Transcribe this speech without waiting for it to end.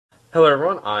Hello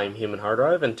everyone, I'm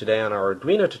HumanHD, and today on our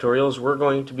Arduino tutorials we're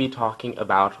going to be talking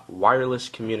about wireless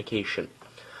communication.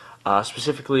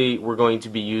 Specifically, we're going to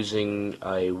be using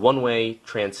a one-way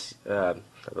I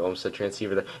almost said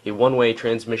transceiver there, a one-way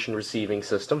transmission receiving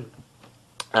system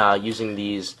using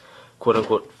these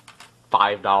quote-unquote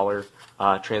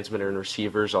 $5 transmitter and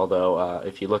receivers, although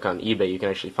if you look on eBay you can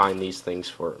actually find these things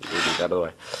for, move these out of the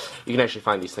way, you can actually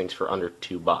find these things for under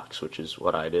 $2, which is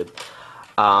what I did.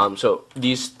 So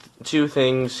these two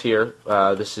things here,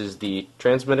 this is the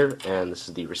transmitter and this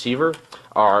is the receiver,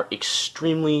 are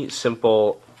extremely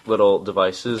simple little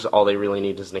devices. All they really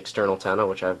need is an external antenna,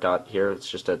 which I've got here. It's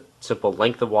just a simple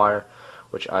length of wire,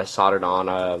 which I soldered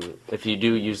on. If you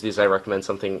do use these, I recommend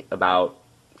something about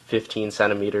 15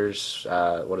 centimeters.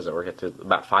 What does it work out to?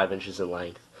 About 5 inches in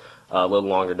length. A little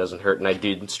longer doesn't hurt, and I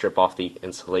did strip off the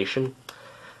insulation.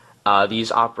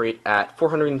 These operate at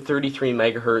 433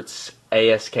 megahertz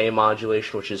ASK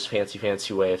modulation, which is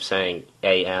fancy way of saying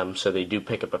AM, so they do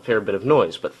pick up a fair bit of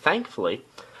noise. But thankfully,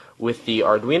 with the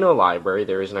Arduino library,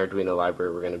 there is an Arduino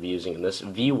library we're going to be using in this,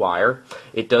 V-Wire,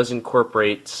 it does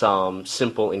incorporate some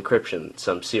simple encryption,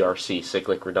 some CRC,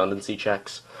 cyclic redundancy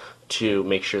checks, to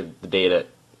make sure that the data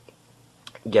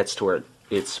gets to where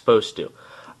it's supposed to.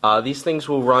 These things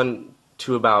will run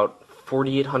to about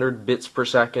 4,800 bits per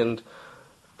second,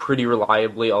 pretty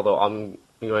reliably, although I'm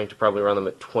going to probably run them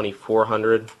at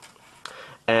 2,400.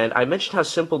 And I mentioned how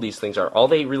simple these things are. All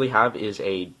they really have is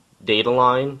a data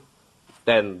line,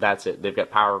 then that's it. They've got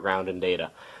power, ground, and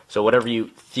data. So whatever you,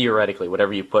 theoretically,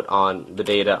 whatever you put on the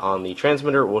data on the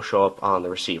transmitter will show up on the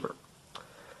receiver.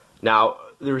 Now,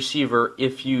 the receiver,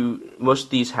 most of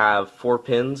these have 4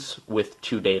 pins with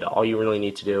 2 data. All you really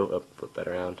need to do, flip that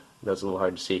around, that's a little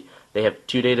hard to see. They have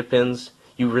 2 data pins.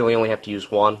 You really only have to use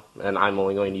 1, and I'm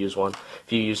only going to use 1.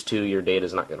 If you use 2, your data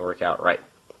is not going to work out right.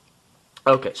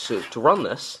 Okay, so to run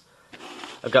this,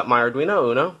 I've got my Arduino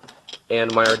Uno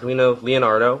and my Arduino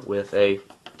Leonardo with a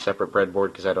separate breadboard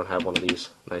because I don't have one of these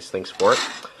nice things for it.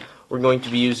 We're going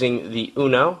to be using the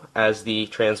Uno as the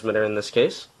transmitter in this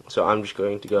case, so I'm just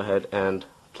going to go ahead and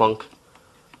plunk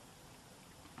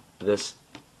this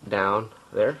down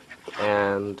there,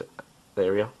 and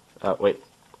there we go. Wait,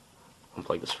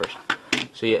 unplug this first.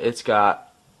 So yeah, it's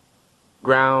got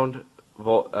ground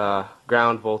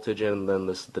voltage, and then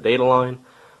this is the data line.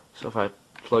 So if I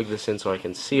plug this in so I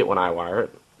can see it when I wire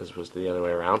it, as opposed to the other way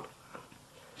around.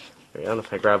 There we go. And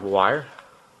if I grab a wire,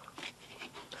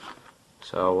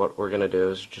 so what we're going to do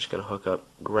is just going to hook up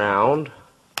ground.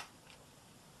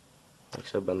 Like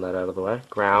so, bend that out of the way.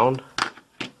 Ground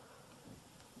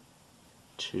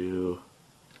to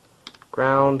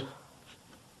ground.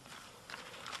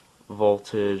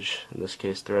 Voltage, in this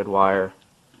case thread wire,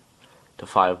 to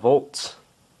 5 volts,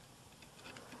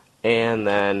 and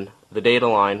then the data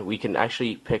line, we can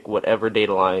actually pick whatever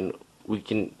data line, we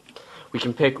can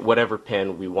pick whatever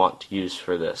pin we want to use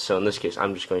for this. So in this case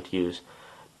I'm just going to use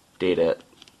data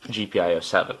GPIO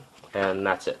 7, and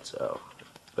that's it. So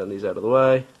bend these out of the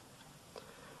way.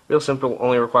 Real simple,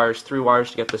 only requires 3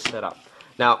 wires to get this set up.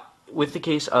 Now with the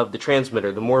case of the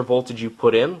transmitter, the more voltage you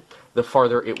put in, the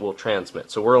farther it will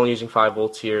transmit. So we're only using 5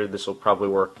 volts here. This will probably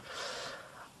work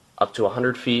up to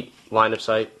 100 feet line of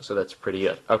sight, so that's pretty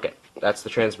good. Okay, that's the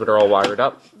transmitter all wired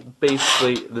up.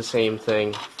 Basically the same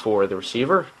thing for the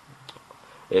receiver.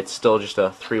 It's still just a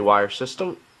 3-wire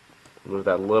system. Move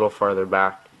that a little farther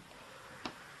back.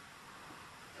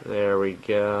 There we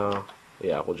go.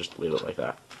 Yeah, we'll just leave it like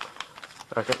that.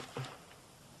 Okay.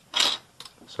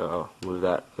 So move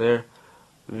that there.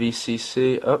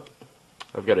 VCC up.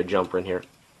 I've got a jumper in here.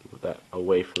 Move that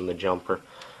away from the jumper.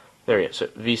 There we go. So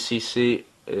VCC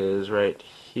is right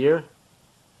here.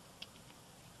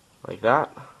 Like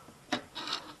that.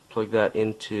 Plug that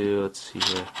into, let's see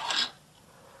here.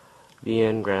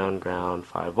 VN, ground,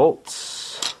 5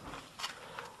 volts.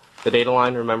 The data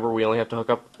line, remember we only have to hook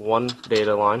up 1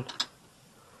 data line.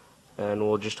 And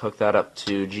we'll just hook that up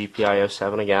to GPIO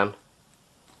 7 again.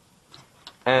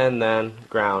 And then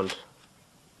ground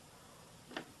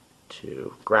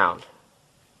to ground.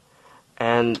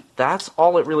 And that's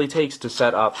all it really takes to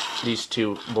set up these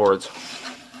 2 boards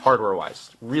hardware wise.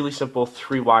 Really simple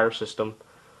 3-wire system.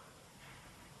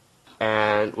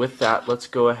 And with that, let's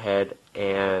go ahead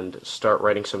and start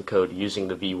writing some code using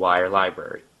the V-Wire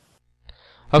library.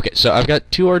 Okay, so I've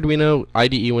got 2 Arduino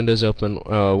IDE windows open.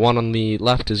 One on the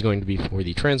left is going to be for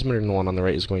the transmitter, and the one on the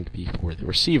right is going to be for the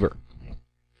receiver.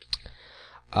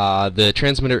 The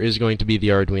transmitter is going to be the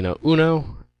Arduino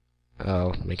Uno.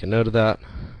 I'll make a note of that.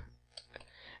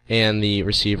 And the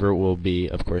receiver will be,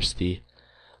 of course, the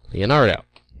Leonardo.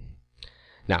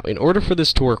 Now, in order for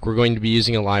this to work, we're going to be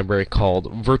using a library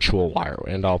called Virtual Wire,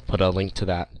 and I'll put a link to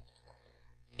that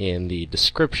in the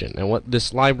description. And what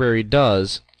this library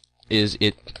does is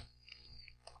it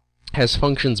has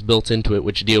functions built into it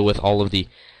which deal with all of the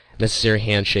necessary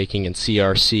handshaking and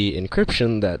CRC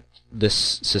encryption that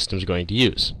this system is going to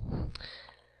use.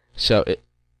 So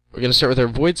we're going to start with our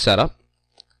void setup,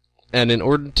 and in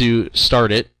order to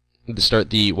start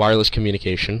the wireless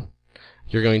communication,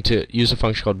 you're going to use a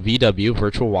function called VW,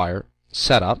 virtual wire,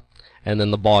 setup, and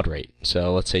then the baud rate.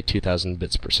 So let's say 2000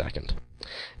 bits per second.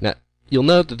 Now, you'll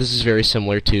note that this is very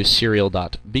similar to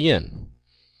serial.begin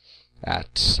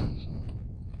at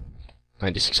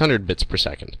 9600 bits per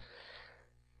second.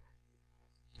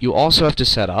 You also have to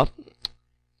set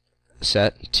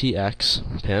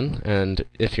TX pin, and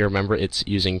if you remember, it's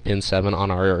using pin 7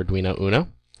 on our Arduino Uno.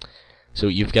 So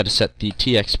you've got to set the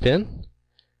TX pin,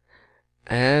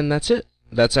 and that's it.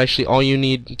 That's actually all you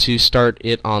need to start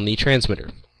it on the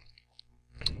transmitter.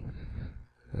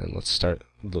 And let's start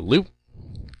the loop.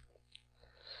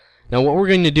 Now what we're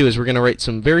going to do is we're going to write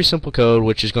some very simple code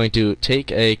which is going to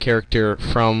take a character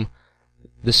from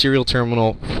the serial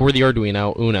terminal for the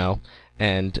Arduino Uno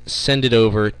and send it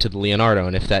over to the Leonardo,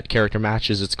 and if that character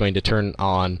matches, it's going to turn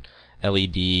on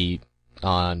LED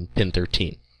on pin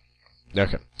 13.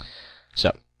 Okay,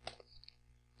 so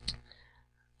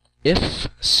if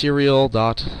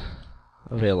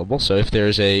serial.available, so if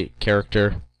there's a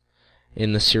character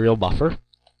in the serial buffer,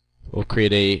 we'll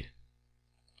create a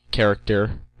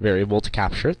character variable to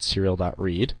capture it,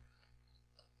 serial.read.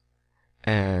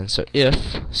 And so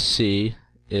if C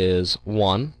is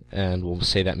 1, and we'll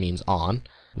say that means on,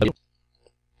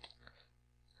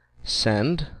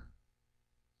 send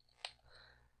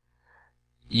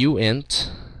uint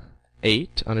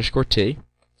 8_t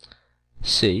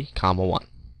C, comma 1.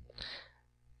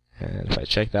 And if I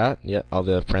check that, yeah, all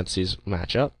the parentheses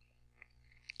match up.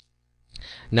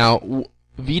 Now,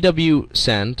 VW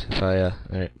send,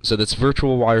 alright, so that's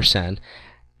virtual wire send.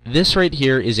 This right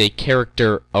here is a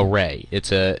character array.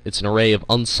 It's an array of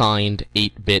unsigned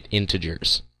 8-bit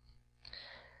integers.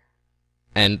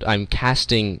 And I'm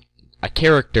casting a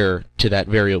character to that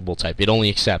variable type. It only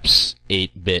accepts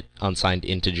 8-bit unsigned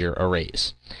integer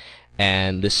arrays.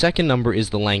 And the second number is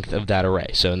the length of that array.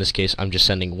 So in this case, I'm just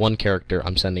sending one character.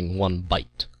 I'm sending 1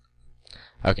 byte.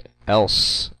 Okay,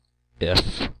 else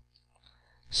if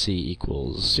C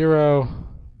equals 0,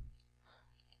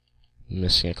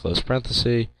 missing a close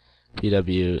parenthesis,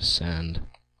 VW send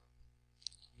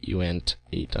uint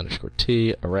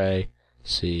 8_t array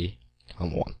C,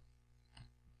 comma 1.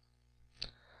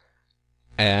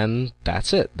 And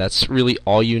that's it. That's really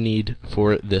all you need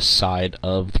for this side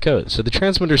of the code. So the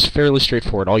transmitter is fairly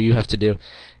straightforward. All you have to do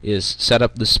is set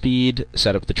up the speed,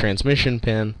 set up the transmission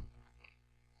pin,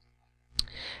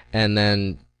 and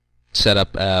then set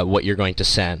up what you're going to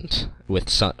send with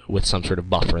some sort of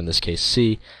buffer, in this case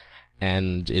C,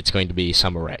 and it's going to be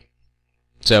some array.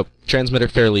 So transmitter,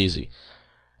 fairly easy.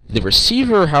 The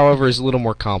receiver, however, is a little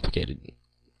more complicated.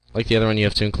 Like the other one, you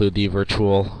have to include the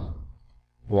virtual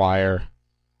wire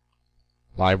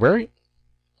library.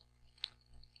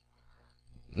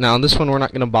 Now on this one, we're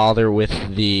not going to bother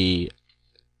with the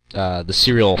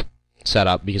serial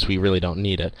setup because we really don't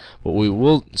need it. What we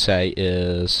will say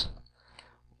is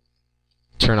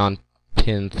turn on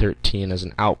pin 13 as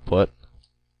an output,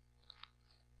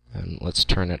 and let's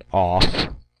turn it off.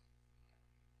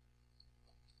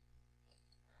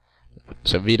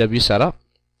 So VW setup,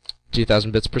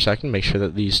 2000 bits per second. Make sure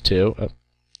that these two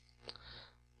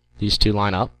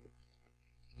line up.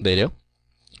 They do.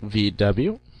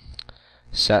 VW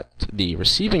set the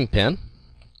receiving pin,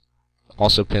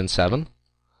 also pin 7.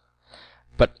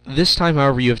 But this time,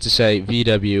 however, you have to say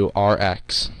VW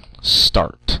RX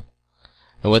start.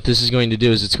 And what this is going to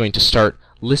do is it's going to start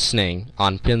listening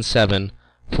on pin 7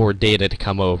 for data to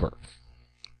come over.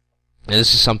 And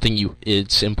this is something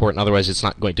it's important, otherwise it's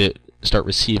not going to start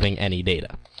receiving any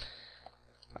data.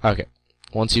 Okay,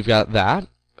 once you've got that,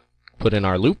 put in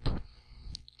our loop.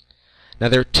 Now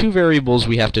there are two variables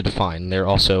we have to define. They're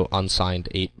also unsigned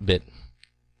 8-bit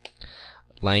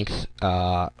length.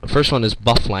 First one is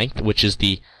buff length, which is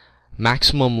the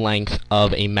maximum length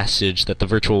of a message that the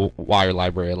virtual wire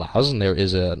library allows, and there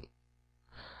is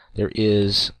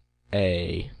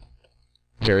a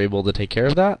variable to take care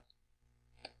of that.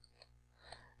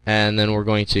 And then we're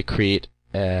going to create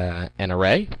an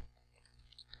array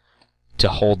to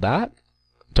hold that,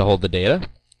 to hold the data.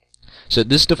 So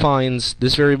this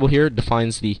variable here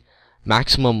defines the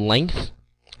maximum length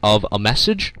of a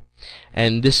message,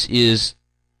 and this is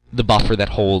the buffer that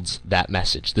holds that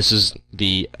message. This is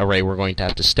the array we're going to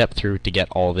have to step through to get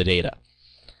all the data.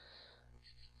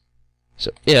 So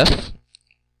if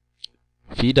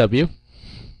VW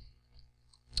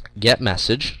get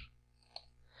message,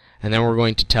 and then we're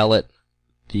going to tell it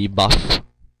the buff,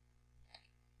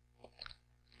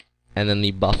 and then the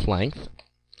buff length.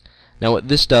 Now what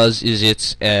this does is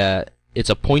it's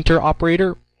a pointer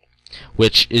operator,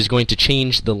 which is going to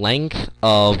change the length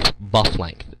of buff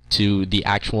length to the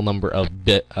actual number of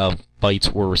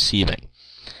bytes we're receiving.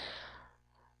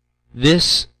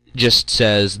 This just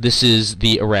says this is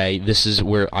the array, this is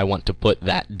where I want to put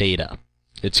that data.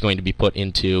 It's going to be put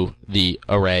into the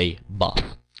array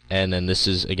buff. And then this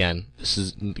is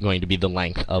going to be the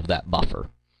length of that buffer.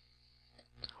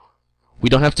 We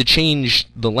don't have to change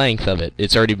the length of it.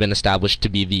 It's already been established to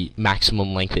be the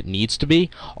maximum length it needs to be.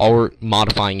 All we're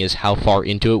modifying is how far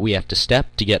into it we have to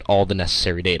step to get all the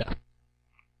necessary data.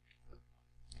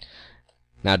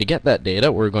 Now to get that data,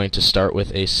 we're going to start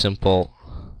with a simple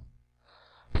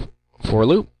for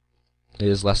loop. It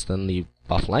is less than the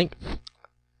buff length.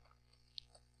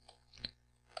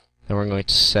 Then we're going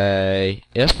to say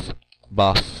if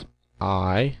buff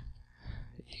I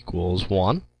equals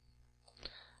 1,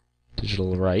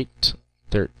 digital write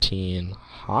 13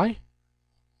 high,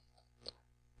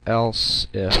 else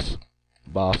if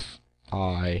buff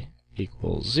I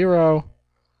equals 0,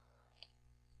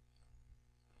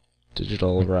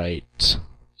 digital write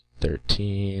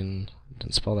 13,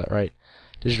 didn't spell that right,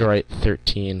 digital write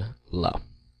 13 low.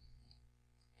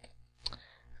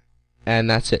 And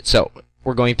that's it. So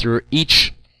we're going through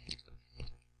each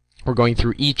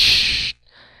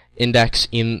index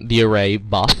in the array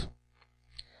buff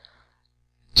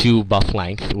to buff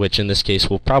length, which in this case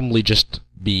will probably just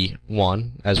be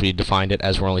 1 as we defined it,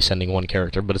 as we're only sending one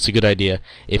character, but it's a good idea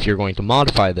if you're going to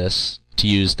modify this to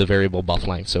use the variable buff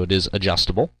length, so it is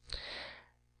adjustable.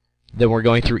 Then we're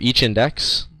going through each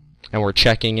index and we're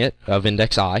checking it of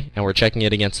index I, and we're checking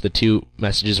it against the two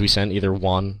messages we sent, either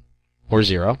 1 or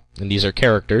 0, and these are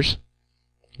characters,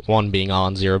 1 being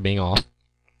on, 0 being off.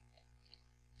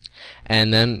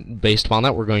 And then based upon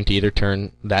that, we're going to either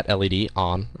turn that LED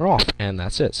on or off, and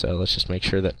that's it. So let's just make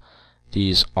sure that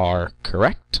these are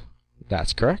correct.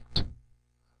 That's correct.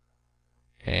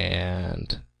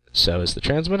 And so is the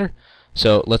transmitter.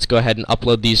 So let's go ahead and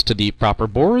upload these to the proper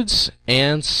boards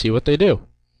and see what they do.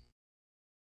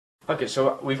 Okay,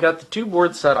 so we've got the two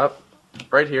boards set up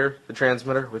right here, the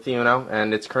transmitter with the Uno,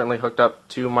 and it's currently hooked up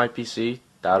to my PC,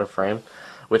 out of frame,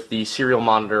 with the serial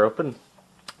monitor open.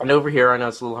 And over here, I know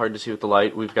it's a little hard to see with the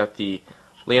light, we've got the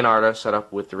Leonardo set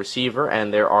up with the receiver,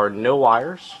 and there are no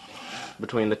wires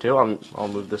between the two. I'll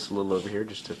move this a little over here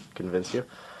just to convince you.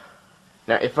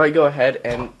 Now, if I go ahead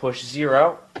and push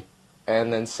 0,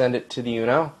 and then send it to the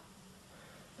Uno,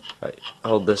 I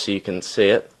hold this so you can see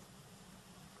it.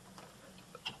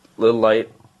 Little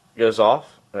light goes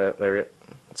off. There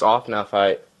it's off. Now, if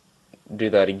I do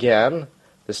that again,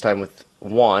 this time with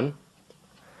 1,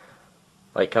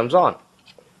 light comes on.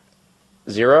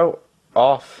 0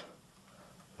 off,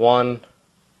 1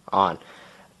 on.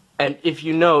 And if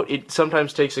you note, it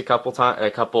sometimes takes a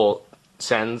couple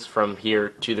sends from here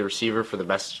to the receiver for the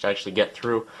message to actually get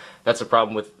through. That's a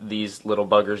problem with these little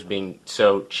buggers being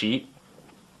so cheap.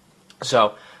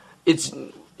 So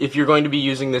if you're going to be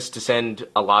using this to send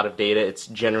a lot of data, it's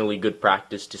generally good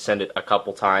practice to send it a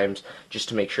couple times just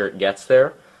to make sure it gets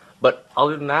there. But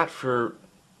other than that, for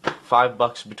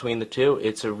 $5 between the two,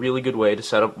 it's a really good way to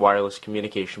set up wireless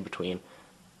communication between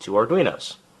two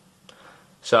Arduinos.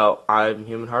 So I'm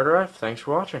Human Hard Drive. Thanks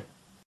for watching.